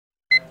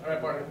All right,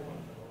 partner.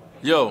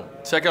 Yo,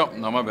 check out.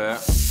 No, my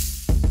bad.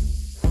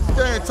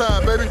 Game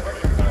time, baby.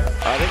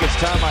 I think it's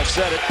time I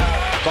said it.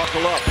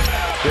 Buckle up.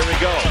 Here we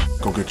go.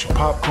 Go get your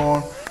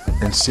popcorn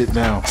and sit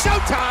down.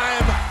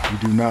 Showtime! You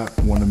do not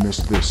want to miss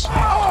this.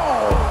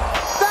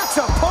 Oh! That's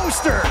a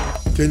poster!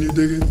 Can you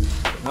dig it?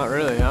 Not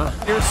really, huh?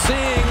 You're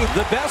seeing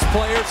the best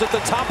players at the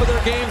top of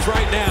their games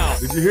right now.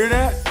 Did you hear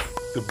that?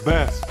 The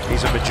best.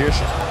 He's a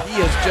magician.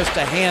 He is just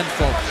a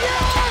handful.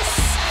 Yes!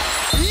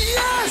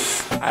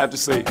 Yes! I have to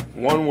say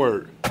one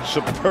word.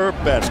 Superb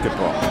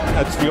basketball.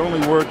 That's the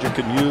only word you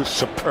can use,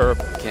 superb.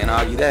 Can't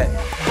argue that.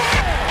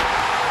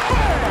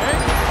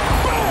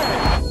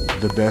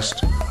 The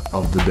best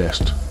of the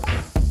best.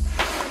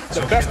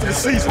 The best of the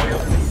season.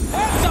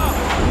 That's a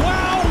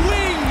wow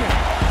wing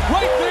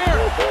right there.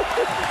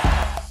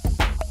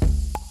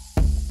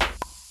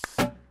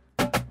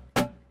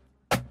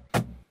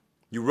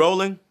 You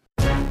rolling?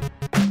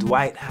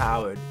 Dwight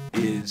Howard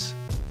is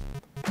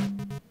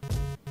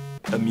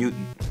a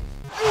mutant.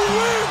 You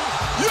win!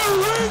 You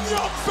win,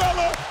 young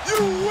fella! You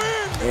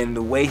win! And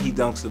the way he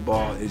dunks the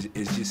ball is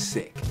just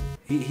sick.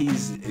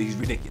 He's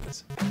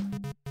ridiculous.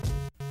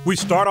 We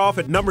start off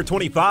at number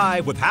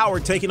 25 with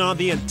Howard taking on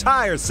the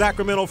entire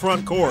Sacramento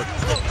front court.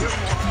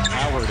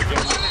 Howard again. Look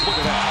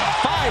at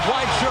that. 5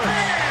 white shirts.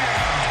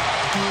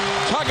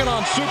 Tugging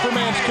on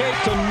Superman's cape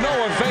to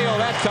no avail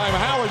that time.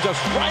 Howard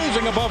just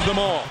rising above them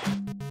all.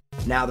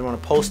 Now they're on a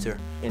poster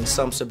in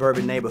some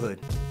suburban neighborhood.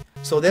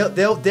 So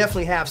they'll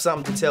definitely have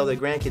something to tell their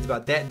grandkids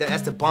about that.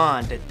 That's the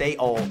bond that they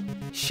all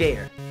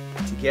share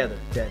together,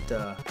 that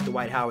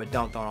Dwight Howard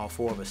dunked on all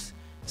 4 of us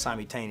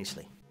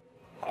simultaneously.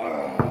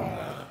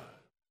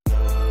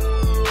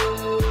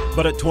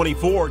 But at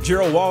 24,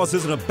 Gerald Wallace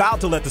isn't about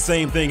to let the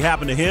same thing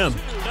happen to him.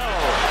 Rebound,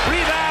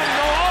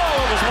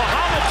 oh, it was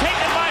Muhammad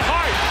taken by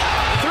Hart.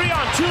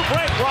 3-on-2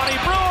 break, Ronnie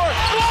Brewer.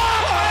 Oh,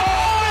 my!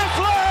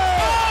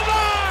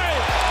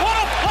 What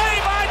a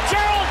play by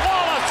Gerald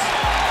Wallace.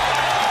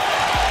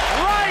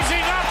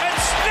 Rising up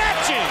and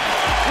snatching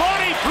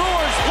Ronnie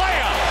Brewer's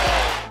layup.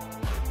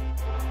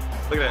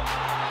 Look at that.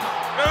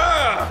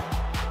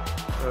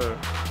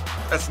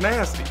 That's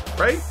nasty,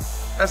 right?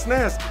 That's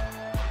nasty.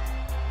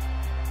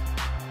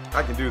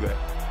 I can do that.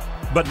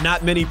 But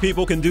not many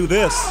people can do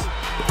this.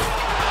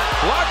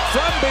 Blocked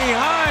from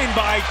behind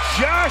by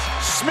Josh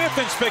Smith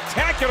in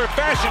spectacular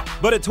fashion.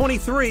 But at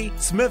 23,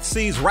 Smith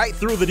sees right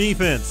through the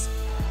defense.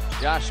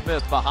 Josh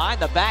Smith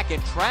behind the back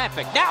in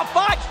traffic. Now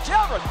finds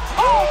Children.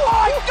 Oh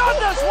my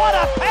goodness, what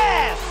a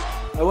pass!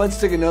 I once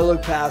took a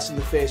no-look pass in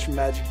the face from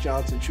Magic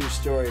Johnson, true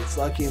story. It's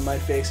lucky my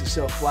face is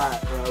so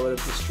flat or I would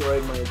have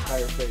destroyed my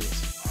entire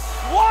face.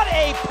 What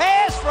a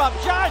pass from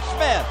Josh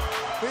Smith!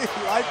 He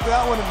liked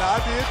that one, and I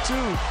did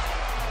too.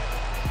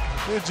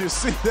 Did you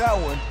see that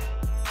one?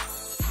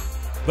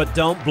 But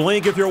don't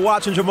blink if you're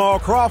watching Jamal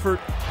Crawford.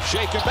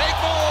 Shake and bake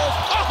move.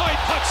 Oh, he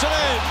puts it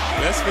in.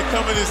 That's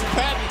becoming his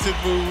patented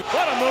move.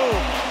 What a move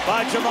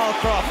by Jamal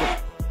Crawford.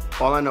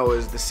 All I know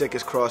is the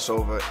sickest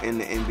crossover in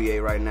the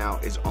NBA right now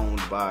is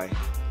owned by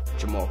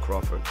Jamal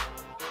Crawford.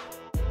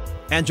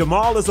 And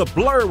Jamal is a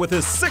blur with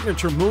his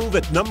signature move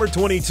at number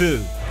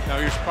 22. Now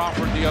here's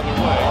Crawford the other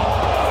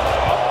way.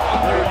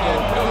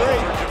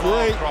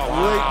 Great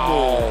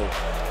move.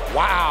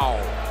 Wow.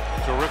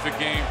 Terrific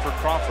game for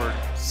Crawford.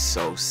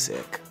 So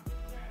sick.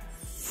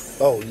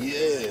 Oh,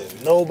 yeah.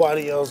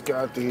 Nobody else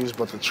got these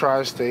but the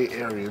tri-state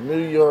area.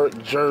 New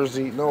York,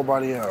 Jersey,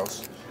 nobody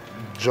else.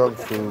 Junk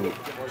food.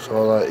 That's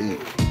all I eat.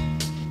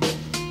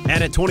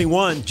 And at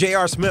 21,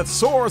 J.R. Smith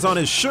soars on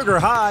his sugar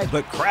high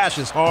but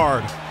crashes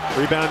hard.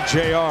 Rebound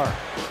J.R.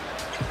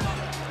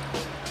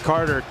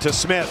 Carter to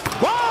Smith.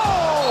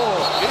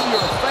 Whoa! In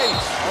your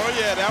face. Oh,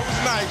 yeah, that was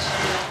nice.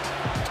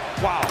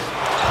 Wow.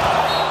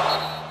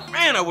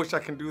 Man, I wish I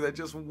could do that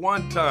just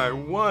one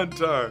time.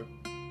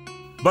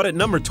 But at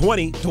number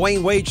 20,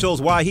 Dwayne Wade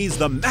shows why he's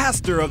the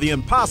master of the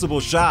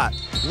impossible shot.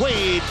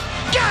 Wade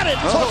got it.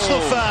 Touch the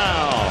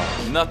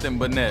foul. Nothing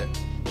but net.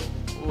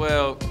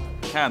 Well,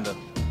 kinda.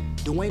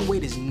 Dwayne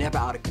Wade is never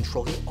out of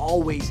control. He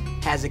always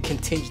has a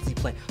contingency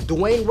plan.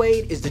 Dwayne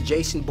Wade is the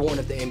Jason Bourne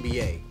of the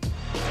NBA.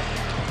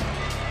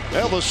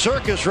 Well, the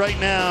circus right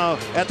now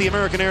at the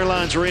American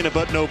Airlines Arena,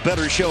 but no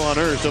better show on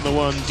earth than the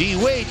one D.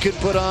 Wade could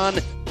put on.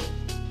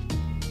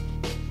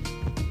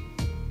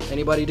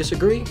 Anybody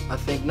disagree? I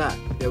think not.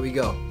 There we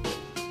go.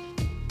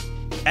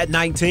 At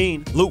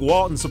 19, Luke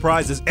Walton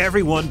surprises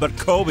everyone but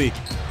Kobe. What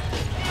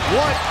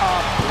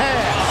a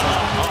pass.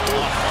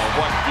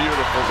 What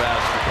beautiful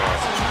basketball.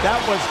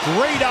 That was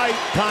great eye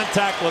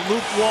contact with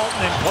Luke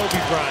Walton and Kobe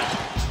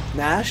Bryant.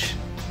 Nash,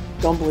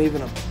 don't believe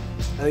in him.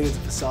 I think it's a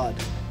facade.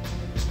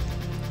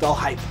 It's all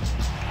hype.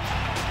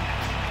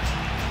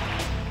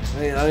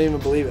 I don't even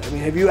believe it. I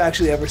mean, have you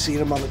actually ever seen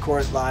him on the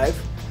court live?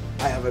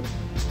 I haven't.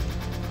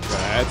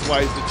 That's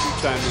why he's the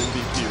two-time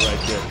MVP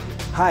right there.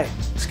 Hi,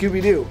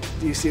 Scooby-Doo.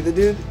 Do you see the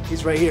dude?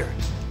 He's right here.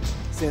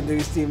 San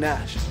Diego Steve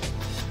Nash.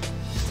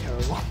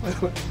 Terrible.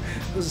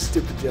 That was a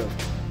stupid joke.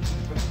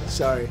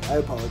 Sorry, I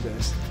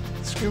apologize.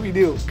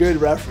 Scooby-Doo, good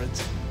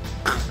reference.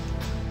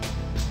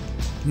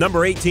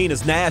 Number 18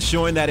 is Nash,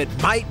 showing that it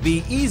might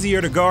be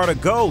easier to guard a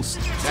ghost.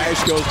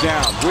 Nash goes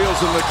down,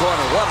 wheels in the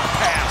corner. What a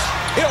pass.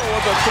 Hill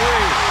with the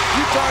three.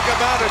 You talk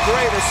about a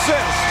great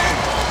assist.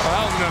 Well,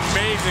 that was an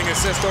amazing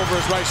assist over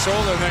his right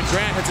shoulder, and then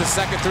Grant hits his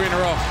second three in a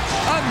row.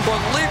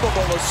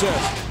 Unbelievable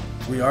assist.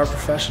 We are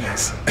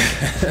professionals.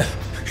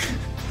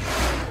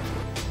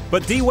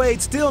 But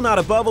D-Wade's still not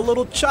above a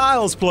little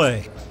child's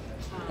play.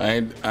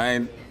 I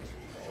ain't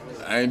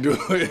doing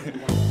it.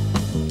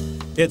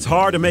 It's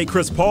hard to make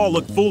Chris Paul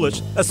look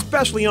foolish,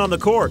 especially on the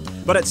court.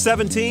 But at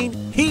 17,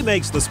 he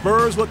makes the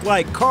Spurs look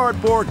like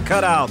cardboard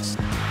cutouts.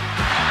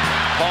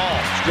 Paul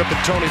stripping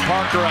Tony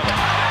Parker of it.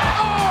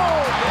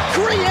 Oh!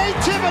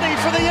 Creativity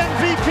for the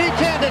MVP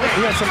candidate.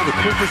 He has some of the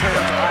quickest hands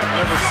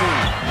I've ever seen.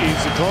 He's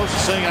the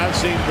closest thing I've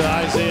seen to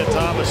Isaiah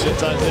Thomas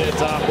since Isaiah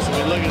Thomas. I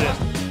mean, look at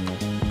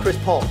this. Chris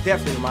Paul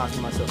definitely reminds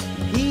me of myself.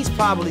 He's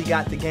probably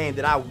got the game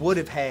that I would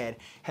have had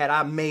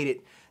I made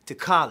it to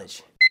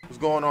college. What's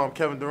going on,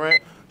 Kevin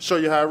Durant? Show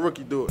you how a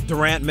rookie do it.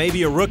 Durant may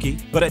be a rookie,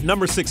 but at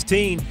number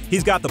 16,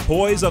 he's got the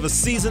poise of a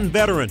seasoned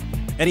veteran.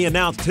 And he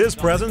announced his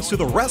presence to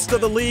the rest of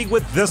the league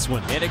with this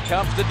one. And it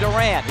comes to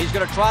Durant. He's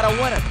going to try to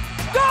win it.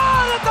 Good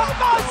at the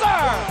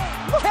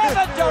buzzer!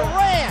 Kevin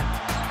Durant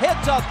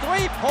hits a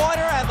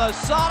three-pointer, and the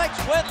Sonics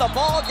win the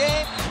ball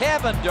game.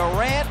 Kevin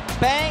Durant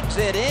bangs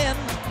it in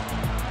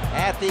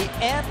at the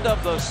end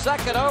of the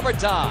second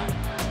overtime.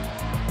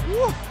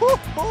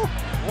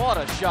 What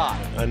a shot.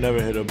 I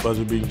never hit a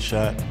buzzer-beating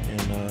shot,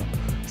 and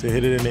to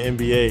hit it in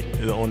the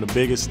NBA on the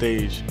biggest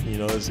stage, you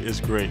know, it's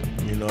great.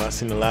 You know, I've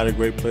seen a lot of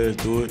great players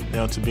do it.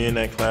 Now to be in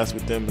that class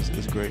with them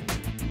is great.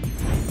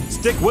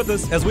 Stick with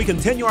us as we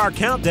continue our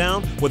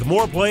countdown with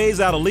more plays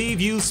that'll leave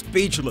you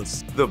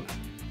speechless.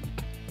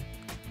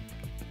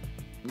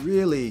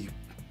 Really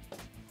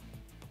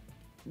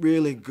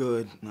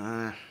good.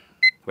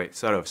 Wait,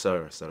 start over.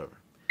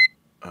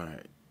 All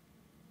right.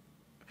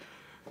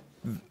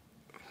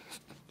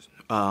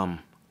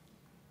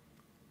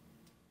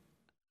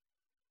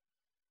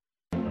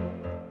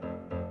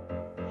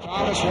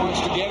 Thomas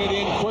wants to get it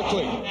in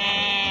quickly.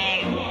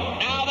 And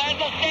now there's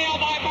a steal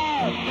by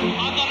Bird.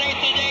 Underneath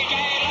the DJ,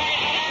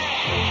 lays it in.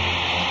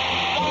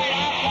 Right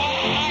up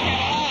 1 second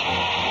left.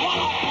 What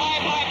a play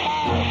by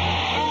Bird.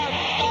 Bird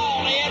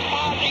stole the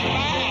inbounding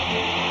pass.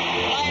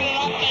 Laid it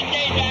up to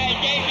DJ.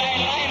 DJ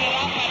laid it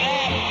up and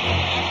in.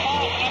 And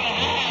Boston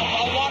has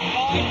a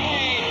 1-point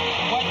lead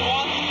with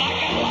 1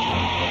 second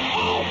left.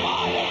 Oh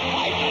my, this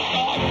place is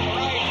going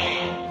crazy.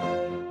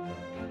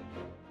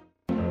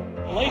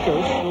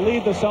 Lakers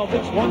lead the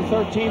Celtics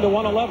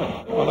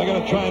 113-111. Well, they're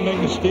going to try and make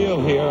a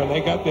steal here, and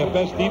they got their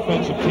best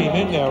defensive team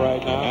in there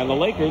right now. And the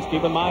Lakers,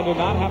 keep in mind, do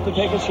not have to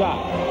take a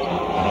shot.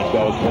 And it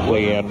goes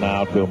quickly in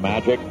now to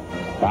Magic.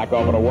 Back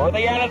over to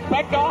Worthy, and it's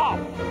picked off.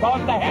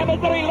 Goes to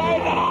Henderson, he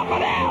lays it off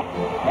and out.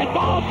 It's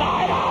all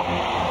tied up.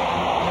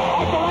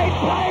 A great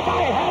play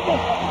by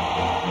Henderson.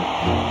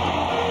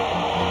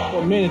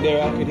 For a minute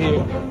there, I could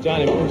hear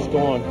Johnny Bruce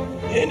going,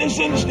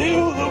 Henderson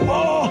steals the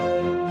ball.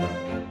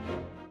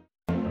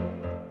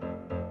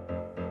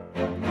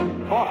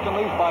 Boston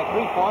leads by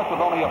 3 points with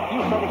only a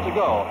few seconds to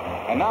go.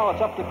 And now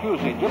it's up to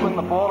Pusey, dribbling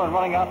the ball and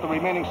running out the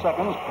remaining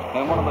seconds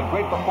in one of the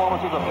great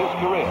performances of his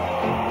career.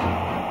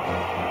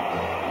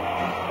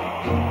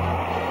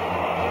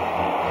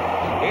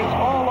 It's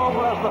all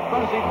over as the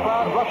frenzied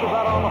crowd rushes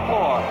out on the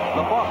floor.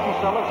 The Boston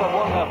Celtics have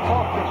won their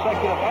 4th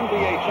consecutive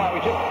NBA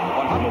championship,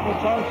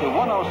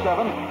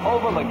 110-107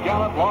 over the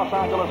gallant Los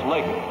Angeles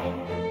Lakers.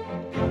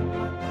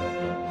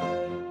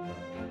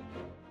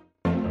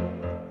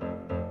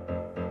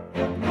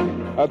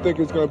 I think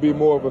it's going to be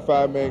more of a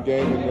 5-man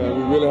game, and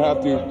we really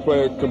have to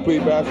play a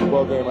complete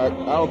basketball game. I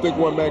don't think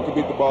one man can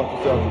beat the Boston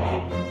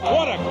Celtics.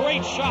 What a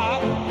great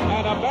shot,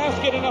 and a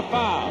basket and a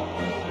foul.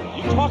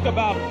 You talk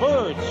about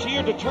Bird's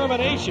sheer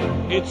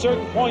determination. At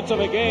certain points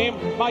of a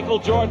game, Michael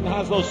Jordan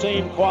has those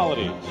same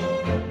qualities.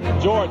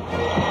 Jordan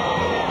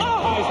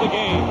ties the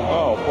game.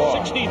 Oh, boy.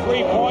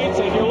 63 points,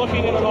 and you're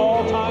looking at an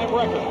all-time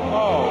record.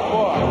 Oh,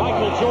 boy.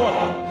 Michael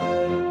Jordan.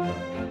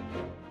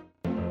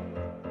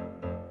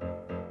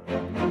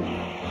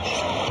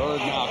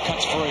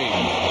 Cuts free.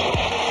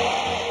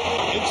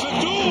 It's a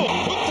duel.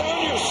 Put down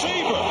your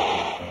saber.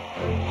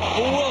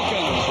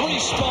 Wilkins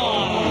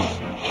responds.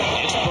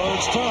 It's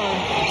Bird's turn.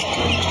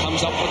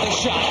 Comes up with a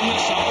shot, and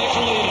the Celtics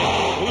lead it.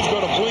 Who's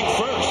going to blink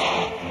first?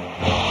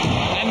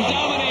 And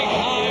Dominique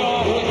high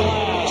off the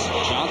glass.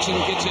 Johnson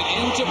gets it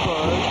into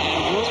Bird,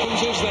 and Wilkins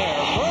is there.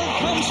 Bird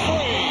comes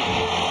free.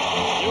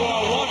 You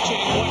are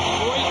watching what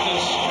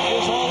greatness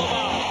is all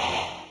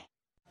about.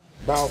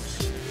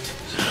 Bounce.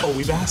 Oh,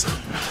 we bouncing.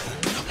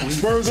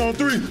 Spurs on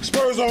 3.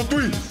 Spurs on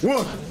 3.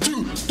 1,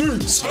 2, 3.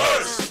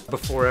 Spurs.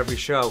 Before every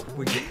show,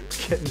 we get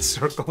in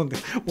circle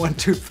 1,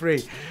 2,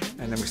 3,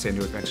 and then we say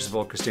New Adventures of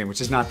Old Christine,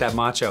 which is not that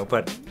macho,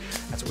 but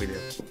that's what we do.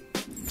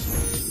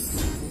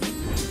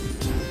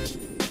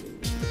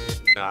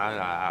 You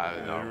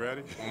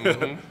ready? I'm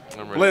ready.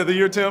 Play of the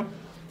year, Tim?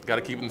 Got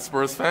to keep in the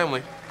Spurs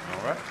family.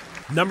 All right.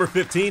 Number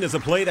 15 is a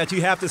play that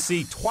you have to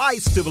see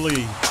twice to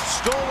believe.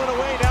 stolen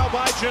away now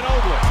by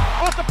Ginobili.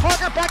 Off to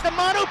Parker, back to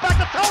Manu, back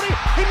to Tony.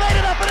 He laid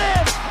it up and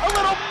in. A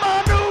little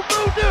Manu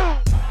voodoo.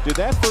 Did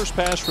that first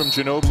pass from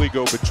Ginobili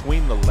go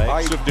between the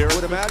legs of Derek? I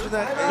would imagine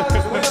that.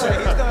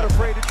 He's not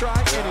afraid to try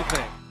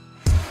anything.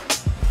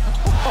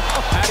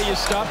 How do you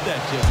stop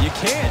that, Jim? You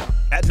can't.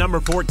 At number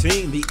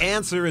 14, the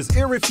answer is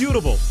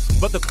irrefutable.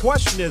 But the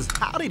question is,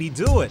 how did he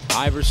do it?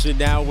 Iverson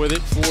now with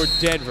it for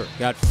Denver.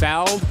 Got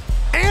fouled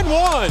and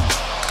won.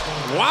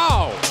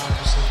 Wow.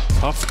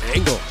 Tough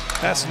angle.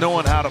 That's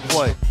knowing how to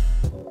play.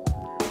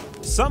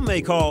 Some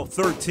may call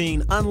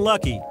 13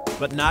 unlucky,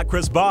 but not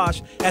Chris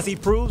Bosh, as he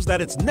proves that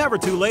it's never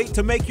too late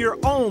to make your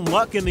own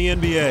luck in the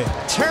NBA.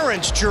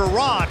 Terrence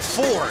Gerard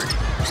Ford.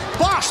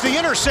 Bosh the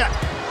intercept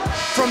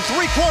from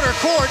three-quarter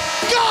court.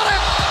 Got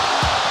it!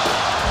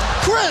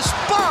 Chris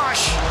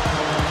Bosh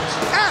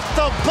at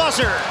the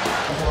buzzer.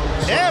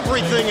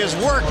 Everything is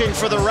working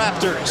for the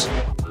Raptors.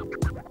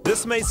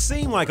 This may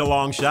seem like a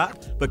long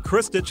shot, but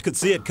Kristich could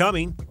see it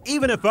coming,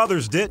 even if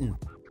others didn't.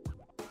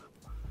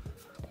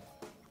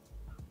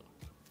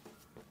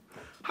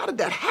 How did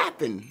that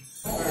happen?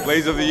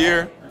 Plays of the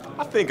year,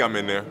 I think I'm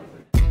in there.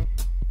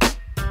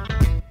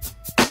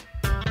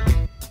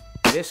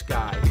 This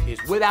guy is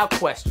without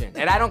question,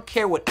 and I don't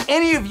care what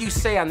any of you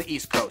say on the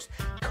East Coast,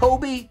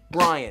 Kobe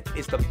Bryant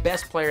is the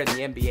best player in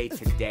the NBA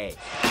today.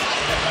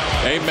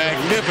 A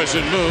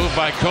magnificent move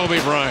by Kobe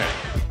Bryant.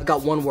 I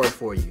got one word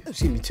for you.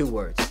 Excuse me, 2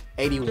 words.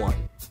 81.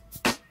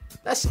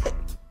 That's it.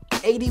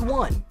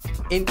 81.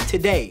 In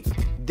today,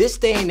 this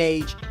day and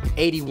age,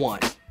 81.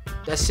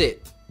 That's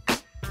it.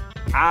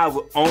 I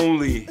would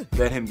only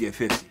let him get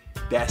 50.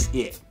 That's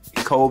it.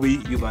 Kobe,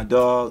 you my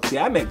dog. See,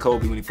 I met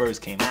Kobe when he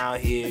first came out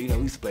here. You know,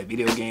 we used to play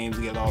video games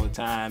together all the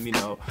time, you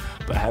know,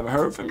 but I haven't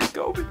heard from you,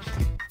 Kobe.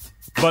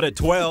 But at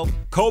 12,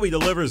 Kobe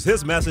delivers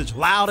his message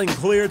loud and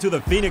clear to the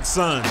Phoenix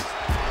Suns.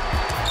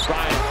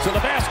 Bryant to the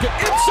basket,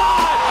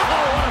 inside!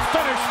 Oh, what a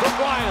finish from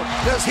Bryant.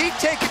 Does he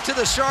take it to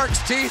the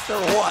Sharks' teeth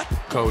or what?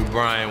 Kobe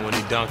Bryant, when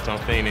he dunked on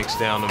Phoenix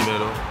down the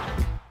middle,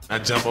 I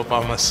jump up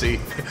on my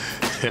seat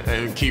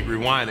and keep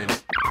rewinding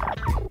it.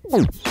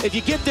 If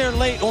you get there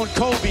late on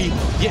Kobe,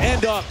 you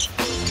end up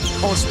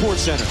on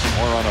SportsCenter.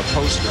 Or on a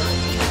poster.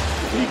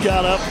 He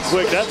got up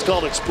quick. That's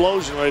called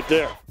explosion right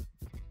there.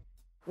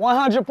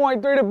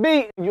 100.3 The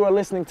Beat. You are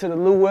listening to the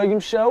Lou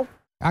Williams Show.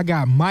 I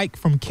got Mike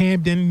from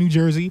Camden, New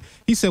Jersey.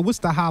 He said, what's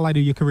the highlight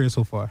of your career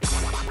so far?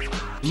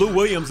 Lou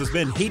Williams has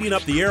been heating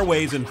up the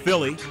airwaves in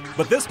Philly,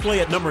 but this play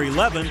at number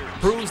 11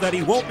 proves that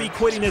he won't be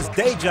quitting his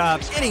day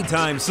job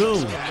anytime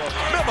soon.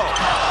 Memo.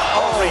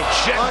 Oh,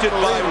 rejected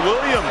by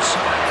Williams.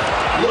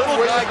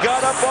 Little guy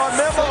got up on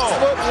Memo.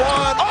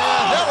 6'1",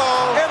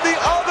 and the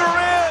other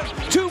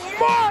end. 2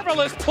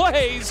 marvelous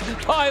plays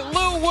by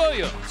Lou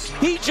Williams.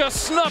 He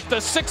just snuffed the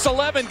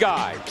 6'11"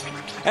 guy.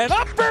 And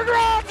up and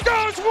off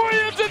goes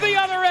Williams at the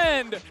other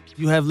end.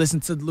 You have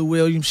listened to the Lou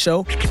Williams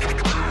Show.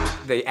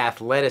 The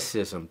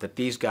athleticism that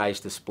these guys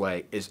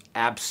display is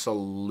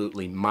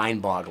absolutely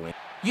mind-boggling.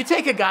 You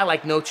take a guy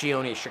like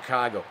Nocioni of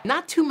Chicago.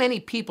 Not too many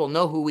people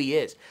know who he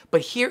is,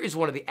 but here is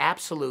one of the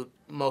absolute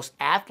most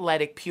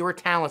athletic, pure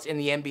talents in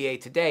the NBA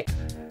today.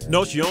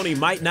 Nocioni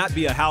might not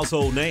be a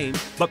household name,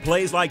 but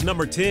plays like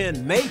number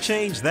 10 may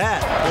change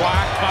that.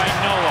 Blocked by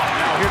Noah.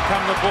 Now here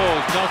come the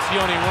Bulls.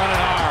 Nocioni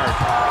running hard.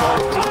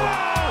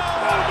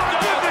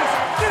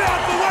 Get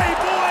out the way,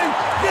 boy!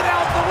 Get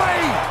out the way!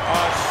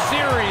 A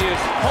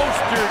serious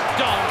poster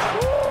dunk.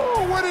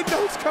 Ooh, where did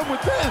Noce come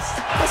with this?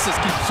 Let's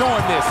just keep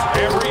showing this.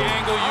 Every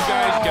angle you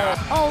guys got.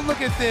 Oh,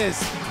 look at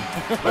this.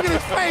 Look at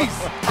his face.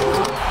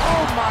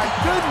 Oh, my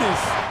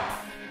goodness.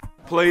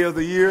 Play of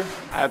the year,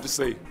 I have to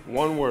say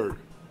one word.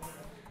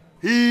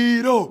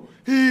 Hedo,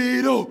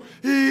 Hedo,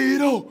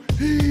 Hedo,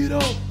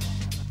 Hedo.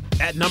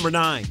 At number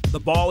 9, the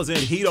ball is in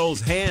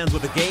Hedo's hands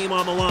with the game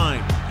on the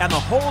line, and the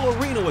whole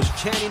arena was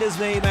chanting his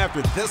name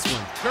after this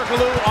one.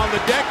 Turkoglu on the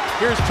deck.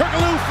 Here's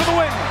Turkoglu for the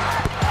win.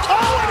 A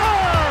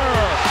winner!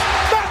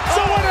 That's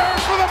a winner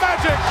for the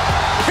Magic.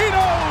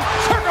 Hedo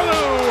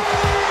Turkoglu.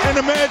 And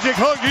the Magic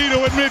hug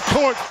Hedo at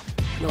midcourt.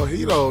 No,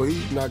 Hedo,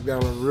 he knocked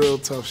down a real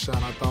tough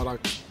shot. I thought I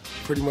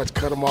pretty much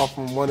cut him off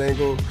from one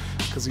angle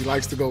because he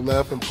likes to go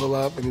left and pull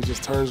up, and he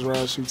just turns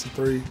around, shoots a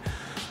 3.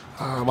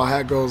 My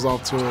hat goes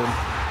off to him.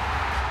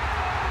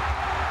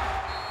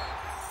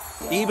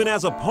 Even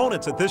as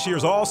opponents at this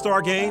year's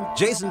All-Star game,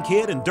 Jason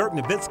Kidd and Dirk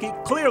Nowitzki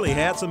clearly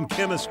had some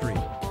chemistry.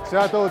 See,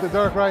 I throw it to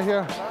Dirk right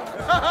here.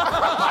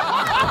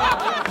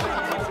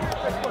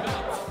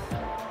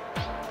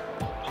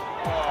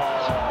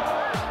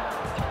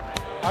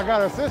 I got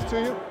to assist to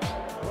you.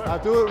 I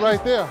do it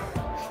right there.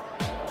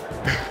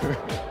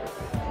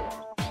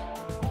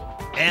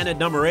 And at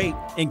number 8,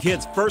 in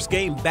Kidd's first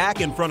game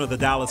back in front of the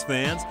Dallas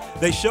fans,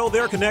 they show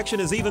their connection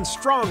is even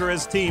stronger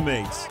as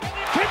teammates.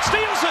 Kidd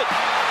steals it.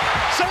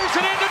 Saves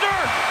it into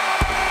Dirk.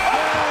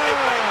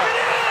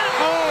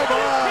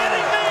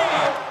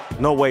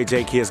 No way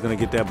Jay Kidd's going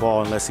to get that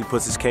ball unless he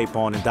puts his cape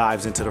on and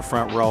dives into the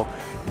front row.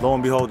 Lo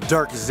and behold,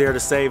 Dirk is there to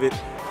save it.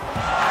 What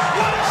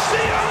a steal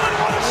and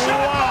what a shot!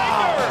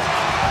 Wow.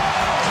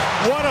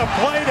 What a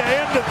play to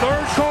end the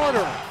third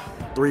quarter.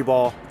 3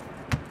 ball,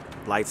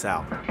 lights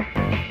out.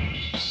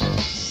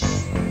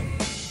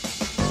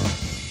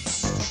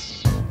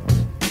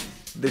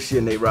 This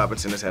year, Nate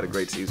Robinson has had a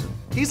great season.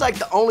 He's like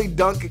the only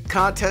dunk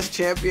contest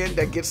champion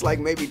that gets like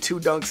maybe 2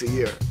 dunks a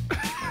year.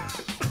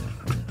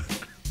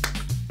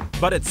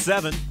 But at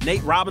 7,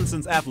 Nate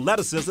Robinson's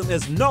athleticism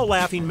is no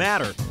laughing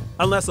matter,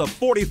 unless a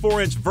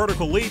 44-inch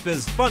vertical leap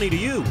is funny to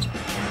you.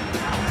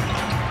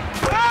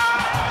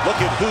 Look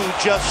at who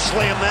just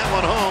slammed that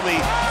one home. The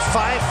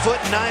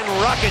 5'9"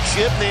 rocket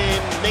ship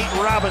named Nate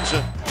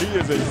Robinson. He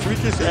is a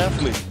freakish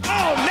athlete.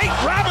 Oh,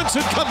 Nate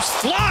Robinson comes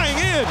flying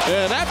in.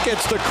 And that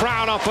gets the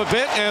crowd up a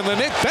bit, and the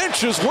Knick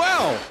bench as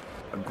well.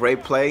 A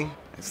great play,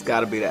 it's got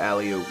to be the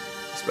alley-oop,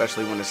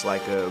 especially when it's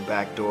like a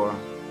backdoor.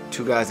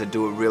 2 guys that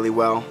do it really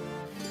well,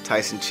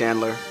 Tyson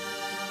Chandler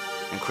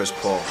and Chris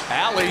Paul.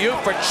 Alley-oop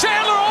for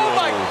Chandler, oh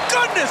my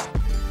goodness!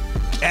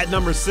 At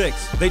number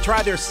 6, they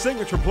tried their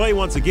signature play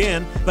once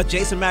again, but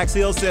Jason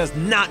Maxiell says,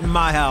 not in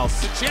my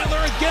house. Chandler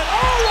again,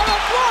 oh, what a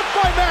block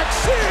by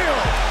Maxiell!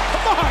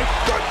 My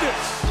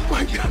goodness! Oh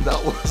my God,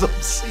 that was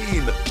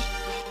obscene.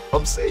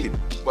 Obscene,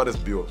 but it's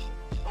beautiful.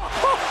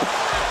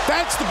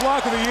 That's the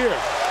block of the year.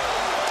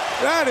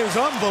 That is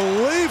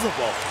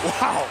unbelievable,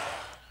 wow.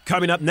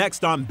 Coming up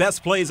next on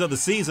Best Plays of the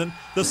Season,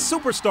 the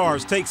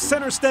Superstars take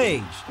center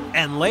stage.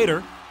 And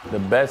later, the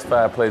best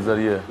 5 plays of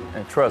the year,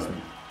 and trust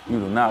me, you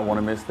do not want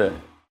to miss that.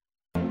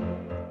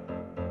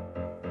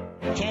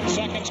 10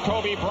 seconds,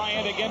 Kobe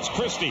Bryant against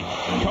Christie.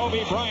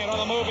 Kobe Bryant on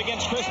the move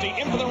against Christie.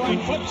 In for the right,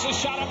 flips his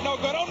shot up, no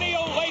good.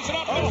 O'Neal lays it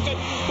up, missed it.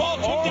 Ball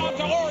tipped out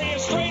to Horry, a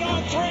straight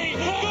on 3.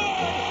 Good!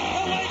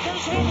 The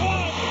Lakers have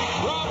won!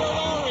 Robert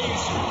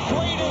Horry's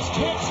greatest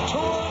hits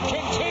tour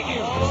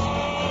continues.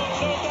 Oh,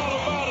 no doubt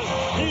about it.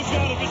 He's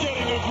got to be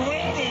getting a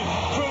Grammy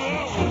for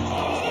that one.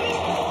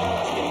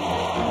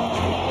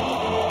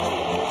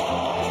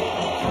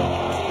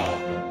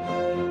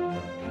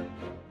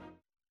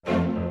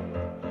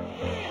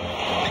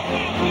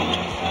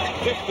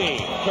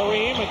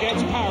 Kareem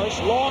against Parrish,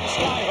 long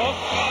sky hook,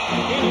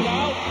 in and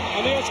out,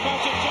 and there's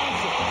Magic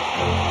Johnson.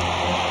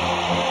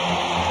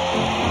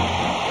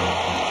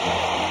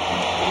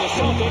 And the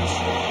Celtics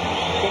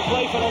can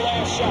play for the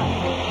last shot.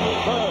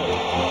 Bird,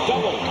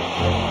 double,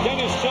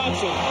 Dennis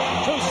Johnson,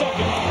 2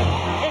 seconds.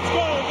 It's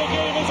good, the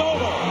game is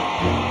over.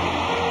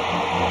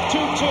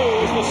 2-2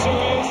 is the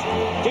series.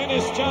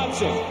 Dennis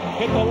Johnson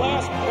hit the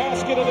last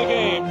basket of the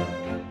game.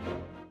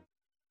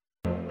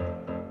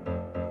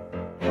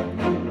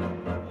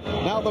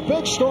 The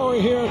big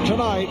story here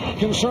tonight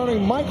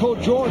concerning Michael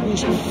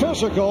Jordan's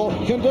physical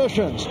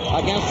conditions.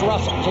 Against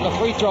Russell to the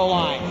free throw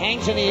line.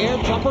 Hangs in the air,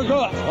 jumper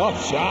good.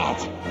 Tough shot.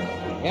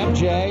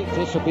 MJ,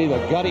 this will be the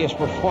guttiest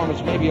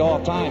performance maybe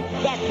all time.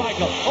 Back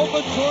Michael,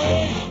 open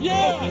 3.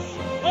 Yes!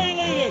 They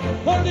lead it.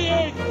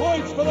 38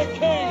 points for the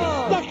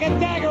Kings. Duck and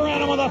dagger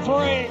at him with a 3.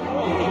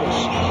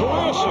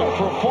 Classic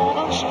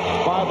performance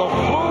by the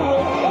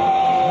blue-ribbed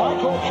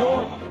Michael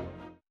Jordan.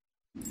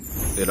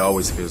 It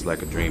always feels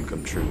like a dream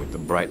come true with the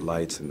bright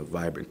lights and the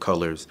vibrant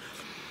colors.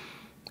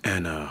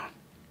 And,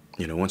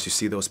 you know, once you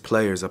see those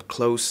players up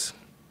close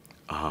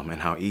and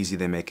how easy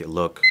they make it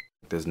look,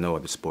 there's no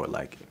other sport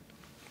like it.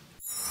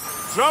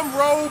 Drum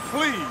roll,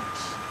 please.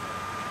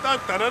 Dun,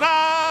 dun, dun,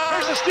 dun.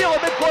 Here's a steal at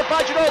midcourt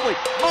by Ginobili.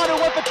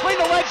 Manu went between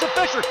the legs of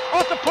Fisher.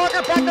 Off to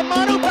Parker, back to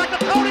Manu, back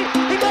to Tony.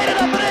 He made it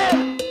up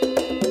and in.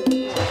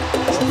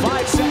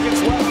 5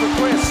 seconds left for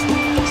Chris.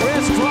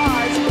 Chris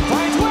drives,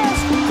 finds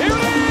West. Here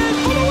it is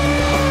for the win!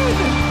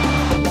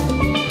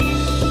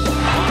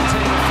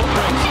 Montana foot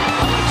race.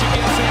 I'll let you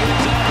get some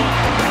wins that one.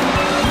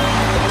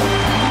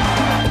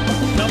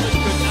 Numbers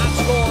could not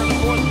score in the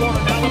fourth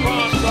quarter. Now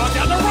LeBron brought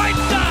down the right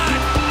side.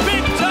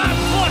 Big time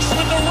flush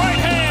with the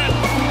right hand.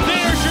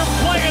 There's your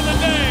play of the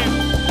game.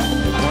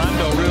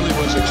 Rondo really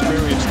was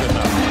experienced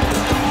enough.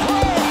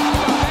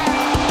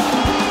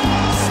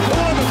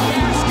 Score the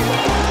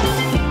basket.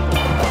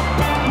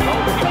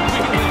 Kobe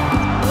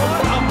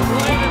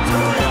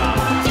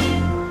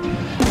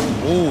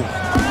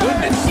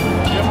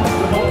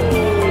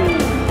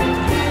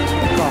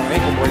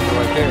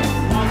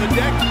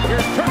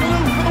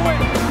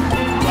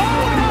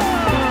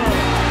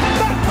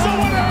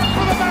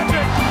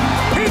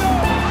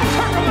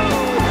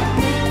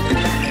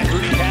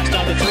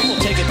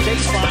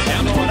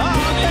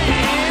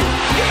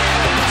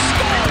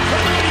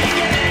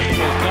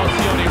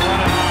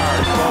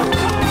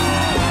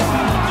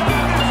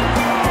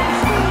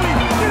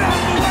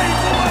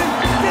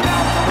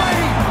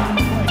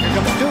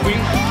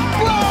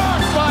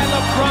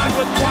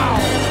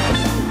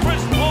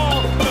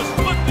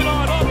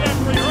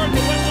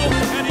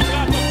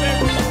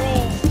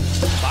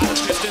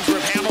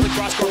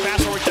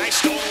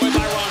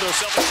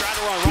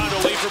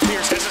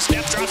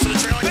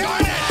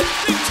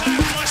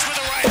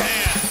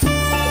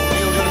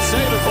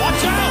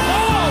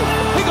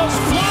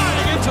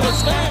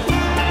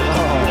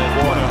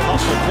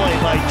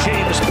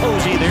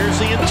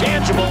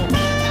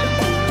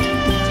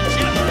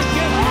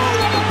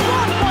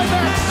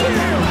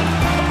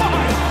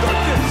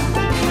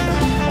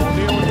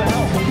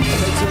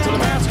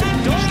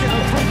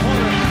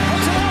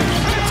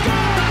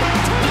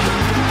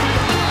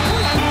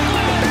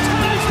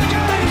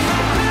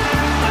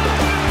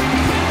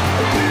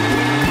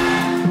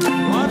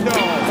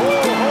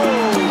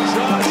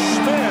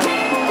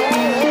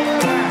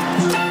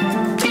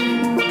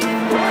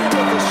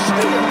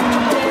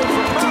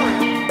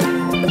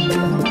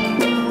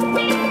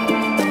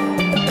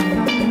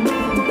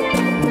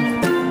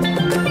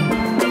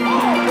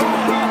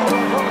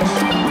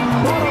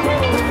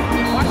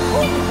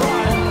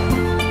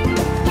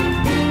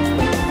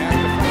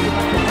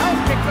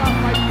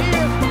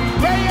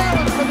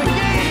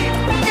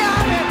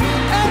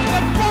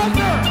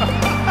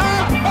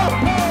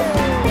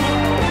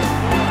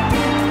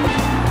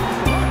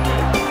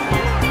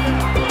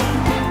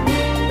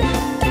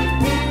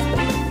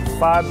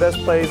 5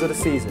 best plays of the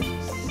season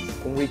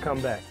when we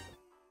come back.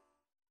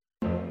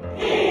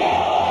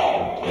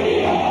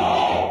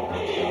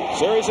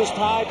 Series is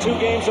tied 2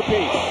 games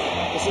apiece.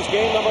 This is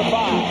game number 5.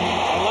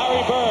 And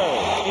Larry Bird,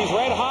 he's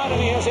red hot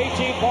and he has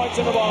 18 points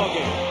in the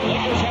ballgame.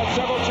 Lakers had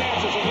several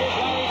chances, and here's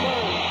Larry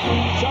Bird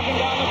chucking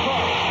down the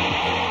court.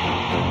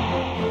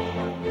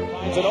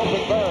 Finds an open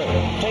Bird,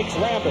 takes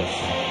Rambis.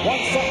 1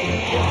 second.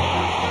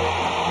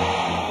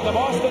 The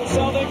Boston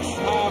Celtics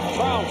have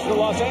trounced the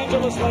Los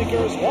Angeles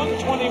Lakers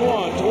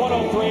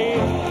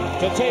 121-103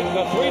 to take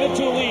the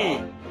 3-2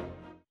 lead.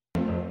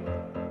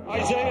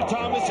 Isaiah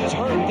Thomas is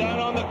hurt down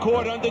on the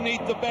court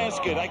underneath the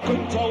basket. I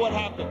couldn't tell what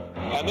happened.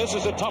 And this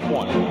is a tough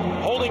one.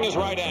 Holding his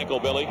right ankle,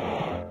 Billy.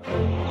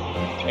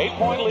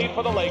 8-point lead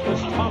for the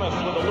Lakers. Thomas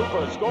with a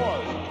looper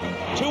scores.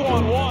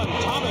 2-on-1.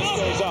 Thomas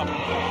goes up.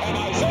 And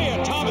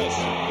Isaiah Thomas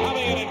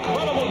having an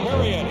incredible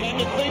period.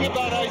 And the thing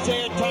about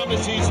Isaiah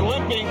Thomas, he's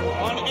limping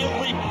on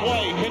every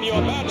play. Can you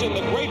imagine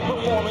the great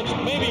performance,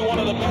 maybe one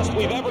of the best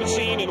we've ever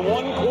seen in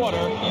one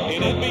quarter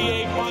in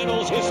NBA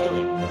Finals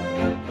history?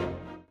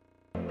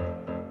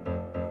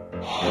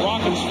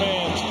 Rockets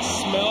fans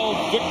smell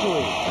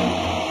victory.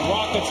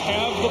 Rockets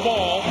have the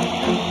ball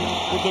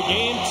with the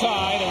game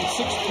tied and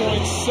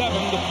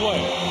 6.7 to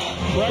play.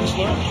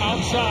 Drexler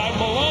outside,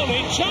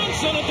 Maloney,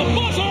 Johnson at the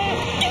buzzer.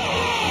 Good!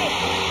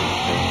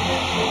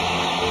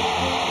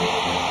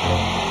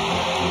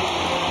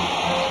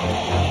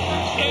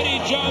 Eddie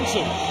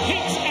Johnson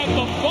hits at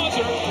the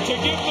buzzer to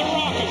give the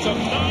Rockets a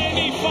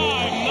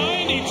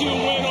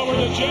 95-92 win over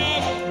the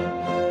Jazz.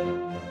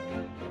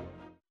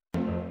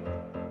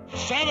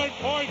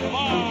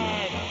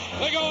 7.5.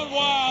 They're going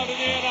wild in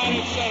the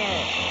United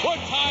Center. We're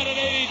tied at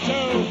 82,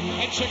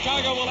 and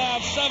Chicago will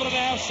have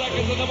 7.5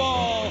 seconds in the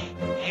ball.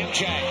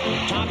 MJ,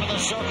 top of the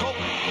circle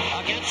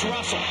against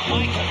Russell.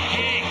 Michael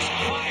Higgs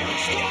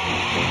fires.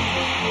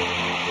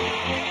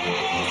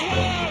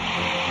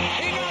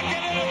 He knocked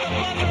it in at the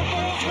buzzer.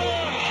 Falls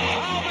one.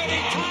 How many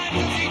times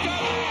has he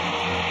done it?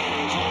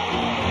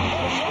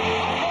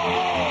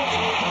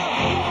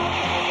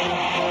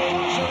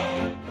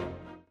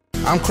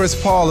 I'm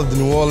Chris Paul of the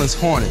New Orleans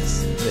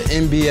Hornets, the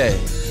NBA,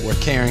 where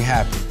caring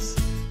happens.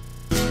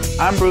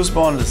 I'm Bruce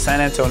Bowen of the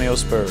San Antonio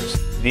Spurs,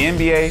 the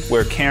NBA,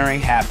 where caring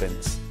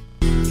happens.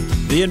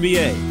 The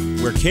NBA,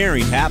 where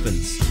caring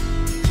happens.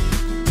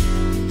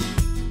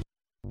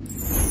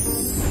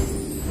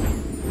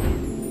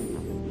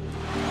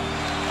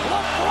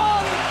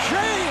 LeBron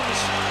James,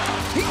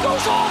 he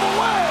goes all the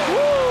way.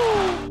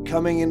 Woo!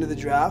 Coming into the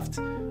draft,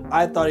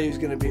 I thought he was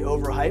going to be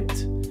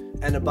overhyped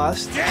and a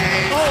bust.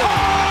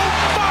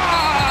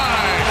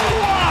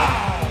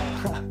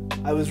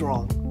 I was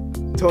wrong.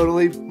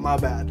 Totally my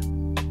bad.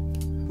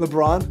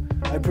 LeBron,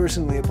 I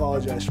personally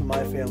apologize from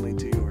my family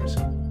to yours.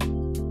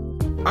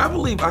 I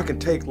believe I can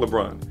take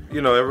LeBron.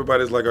 You know,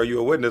 everybody's like, are you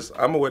a witness?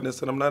 I'm a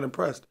witness and I'm not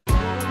impressed.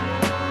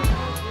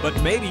 But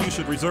maybe you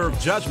should reserve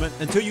judgment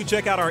until you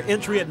check out our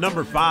entry at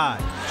number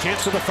 5.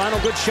 Chance for the final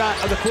good shot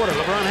of the quarter.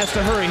 LeBron has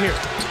to hurry here.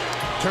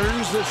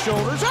 Turns the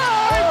shoulders.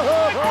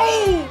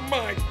 Oh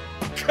my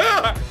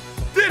God!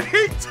 Did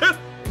he just?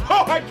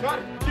 Oh, I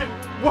gotta get.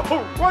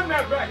 Whoa! Run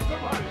that back,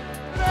 somebody!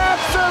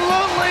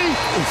 Absolutely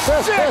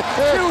sick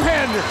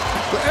two-hander.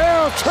 The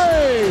L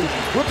train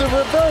with the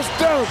reverse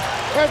dunk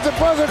as the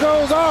buzzer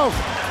goes off.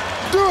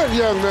 Do it,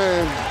 young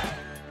man.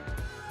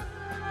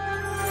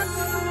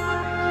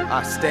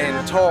 I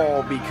stand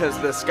tall because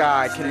the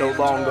sky can no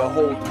longer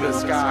hold me. The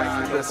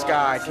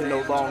sky can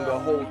no longer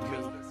hold me.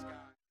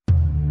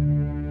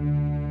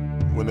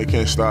 When they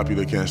can't stop you,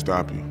 they can't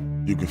stop you.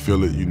 You can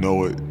feel it, you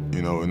know it,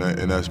 you know, and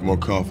that's more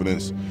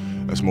confidence,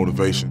 that's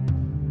motivation.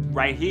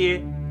 Right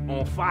here,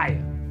 on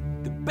fire.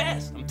 The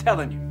best, I'm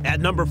telling you.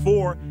 At number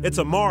 4, it's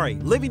Amari,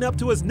 living up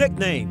to his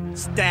nickname,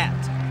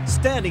 Stat,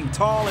 standing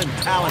tall and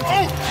talented.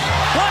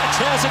 Watch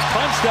has it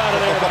punched out of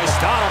there by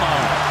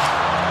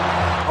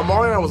Stoudemire.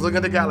 Amari and I was looking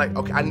at the guy like,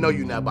 okay, I know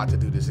you're not about to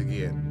do this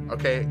again,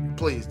 okay?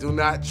 Please, do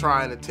not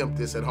try and attempt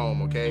this at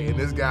home, okay? And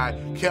this guy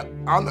kept,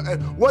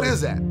 what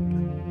is that?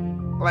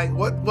 Like,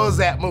 what was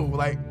that move?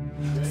 Like,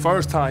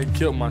 first time he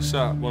killed my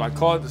shot. When I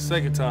called it the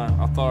second time,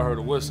 I thought I heard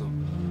a whistle.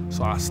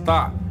 So I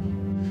stopped.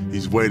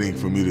 He's waiting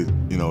for me to,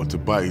 you know, to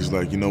bite. He's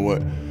like, you know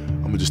what?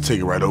 I'm gonna just take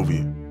it right over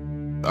you.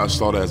 I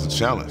saw that as a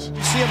challenge.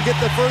 You see him get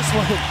the first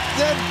one,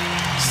 then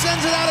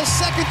sends it out a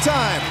second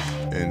time.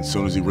 And as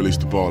soon as he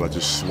released the ball, I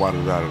just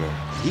swatted it out of there.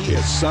 He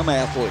is some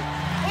athlete.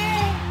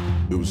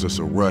 It was just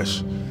a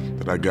rush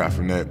that I got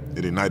from that.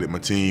 It ignited my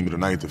team, it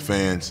ignited the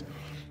fans,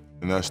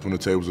 and that's when the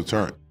tables were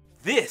turned.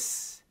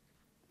 This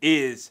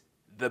is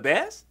the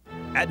best?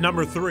 At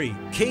number 3,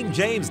 King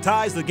James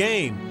ties the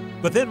game,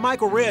 but then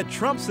Michael Redd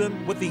trumps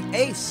him with the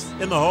ace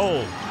in the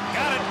hole.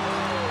 Got it.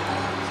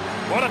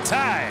 What a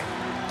tie.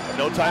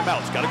 No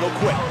timeouts. Got to go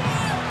quick.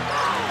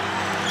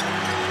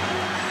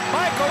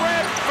 Michael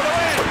Redd for the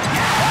win.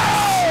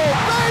 Oh,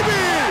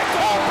 baby!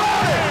 Michael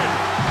Redd!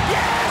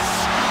 Yes!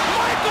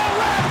 Michael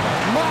Redd!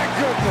 My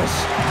goodness.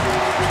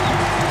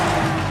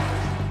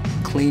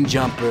 Clean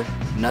jumper,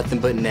 nothing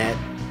but net.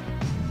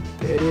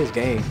 There it is,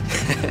 game.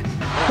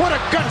 What a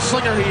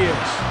gunslinger he is.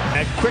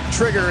 That quick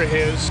trigger of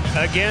his,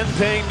 again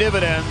paying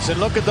dividends. And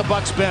look at the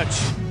Bucks bench.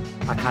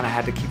 I kind of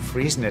had to keep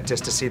freezing it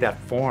just to see that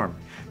form.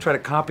 Try to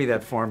copy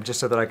that form just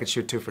so that I could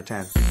shoot 2 for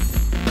 10.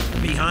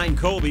 Behind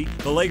Kobe,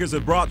 the Lakers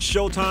have brought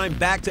Showtime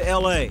back to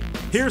LA.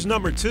 Here's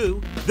number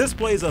 2. This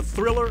plays a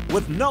thriller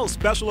with no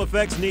special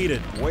effects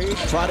needed. Wade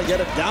trying to get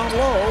it down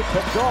low,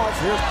 picked off.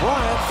 Here's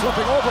Bryant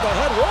flipping over the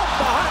head, walk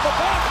behind the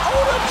back.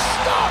 Odom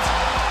stopped.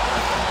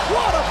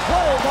 What a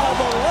play by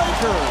the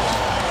Lakers.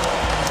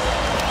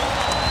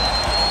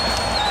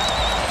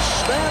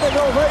 Standing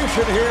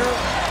ovation here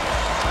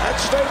at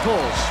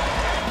Staples.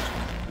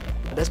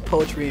 That's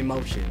poetry in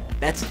motion.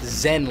 That's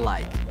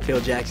zen-like.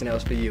 Phil Jackson, that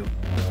was for you.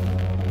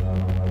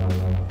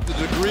 The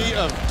degree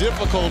of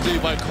difficulty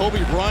by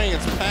Kobe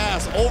Bryant's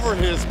pass over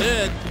his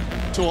head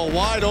to a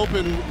wide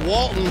open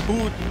Walton,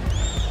 who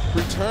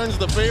returns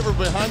the favor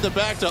behind the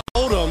back to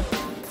Odom.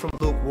 From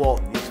Luke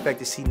Walton, you expect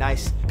to see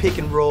nice pick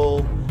and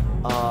roll,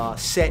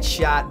 set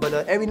shot, but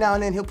every now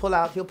and then he'll pull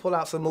out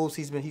some moves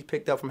he's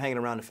picked up from hanging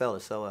around the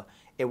fellas. So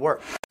it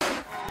worked.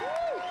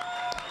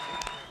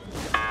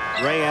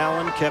 Ray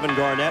Allen, Kevin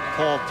Garnett,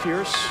 Paul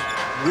Pierce.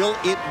 Will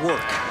it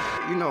work?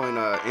 You know, in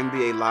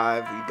NBA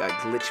Live, you got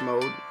glitch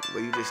mode,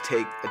 where you just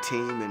take a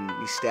team and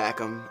you stack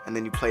them, and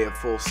then you play a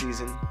full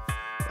season.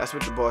 That's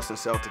what the Boston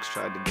Celtics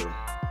tried to do.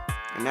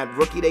 And that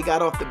rookie they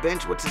got off the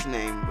bench, what's his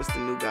name? What's the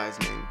new guy's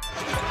name?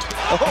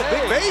 Oh,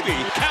 big baby.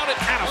 Count it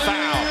and a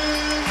foul.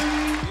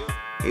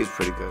 He's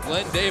pretty good.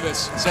 Glenn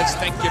Davis says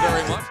thank you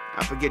very much.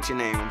 I forget your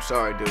name. I'm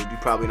sorry, dude. You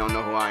probably don't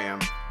know who I am.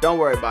 Don't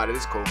worry about it.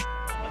 It's cool.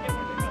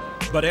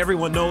 But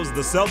everyone knows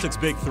the Celtics'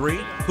 big 3,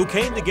 who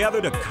came together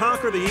to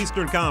conquer the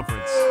Eastern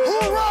Conference.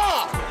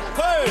 Hoorah!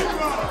 Hey!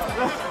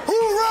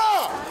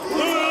 Hoorah!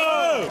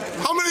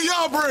 How many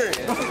y'all bring?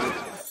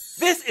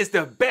 This is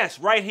the best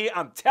right here.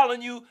 I'm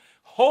telling you,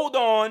 hold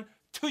on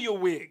to your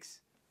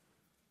wigs.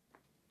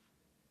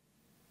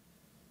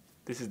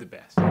 This is the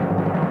best.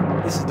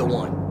 This is the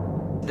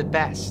one. The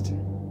best.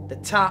 The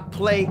top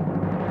play,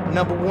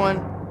 number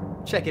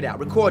 1. Check it out.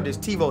 Record this.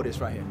 TiVo this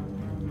right here.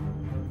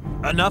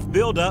 Enough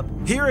build-up.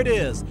 Here it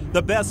is.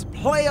 The best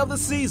play of the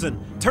season,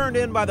 turned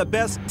in by the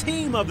best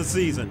team of the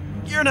season.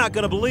 You're not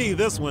going to believe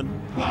this one.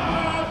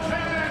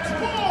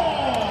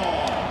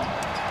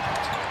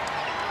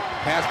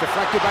 Pass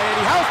deflected by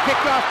Eddie House,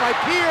 picked off by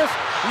Pierce.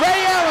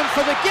 Ray Allen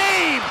for the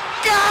game.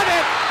 Got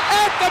it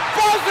at the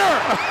buzzer.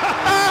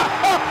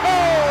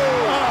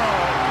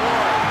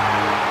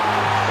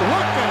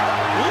 Look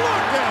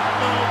at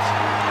folks.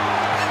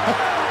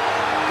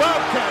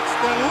 Bobcats,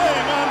 they're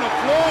laying on the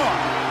floor.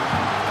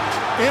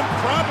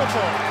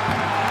 Improbable.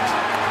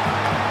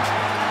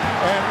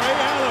 And Ray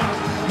Allen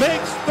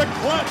makes the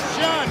clutch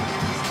shot.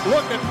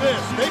 Look at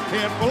this. They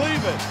can't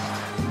believe it.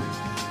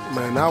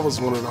 Man, that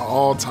was one of the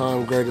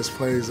all-time greatest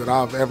plays that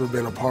I've ever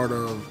been a part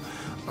of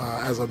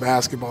as a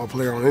basketball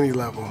player on any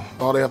level.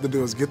 All they have to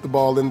do is get the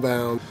ball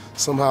inbound.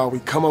 Somehow we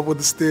come up with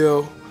the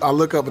steal. I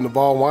look up and the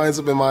ball winds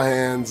up in my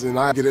hands, and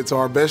I get it to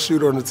our best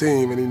shooter on the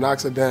team, and he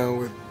knocks it down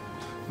with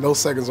no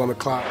seconds on the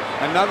clock.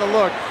 Another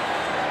look.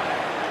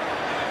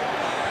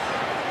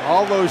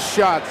 All those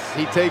shots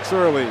he takes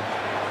early,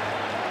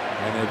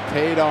 and it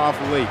paid off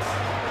late.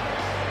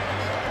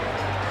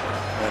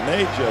 And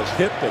they just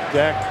hit the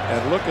deck,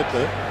 and look at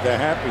the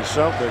happy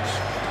Celtics.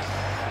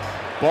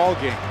 Ball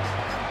game.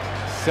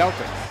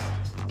 Celtics.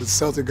 The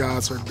Celtic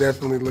guys are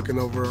definitely looking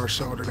over our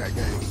shoulder that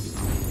game.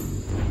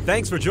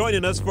 Thanks for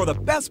joining us for the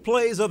best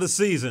plays of the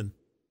season.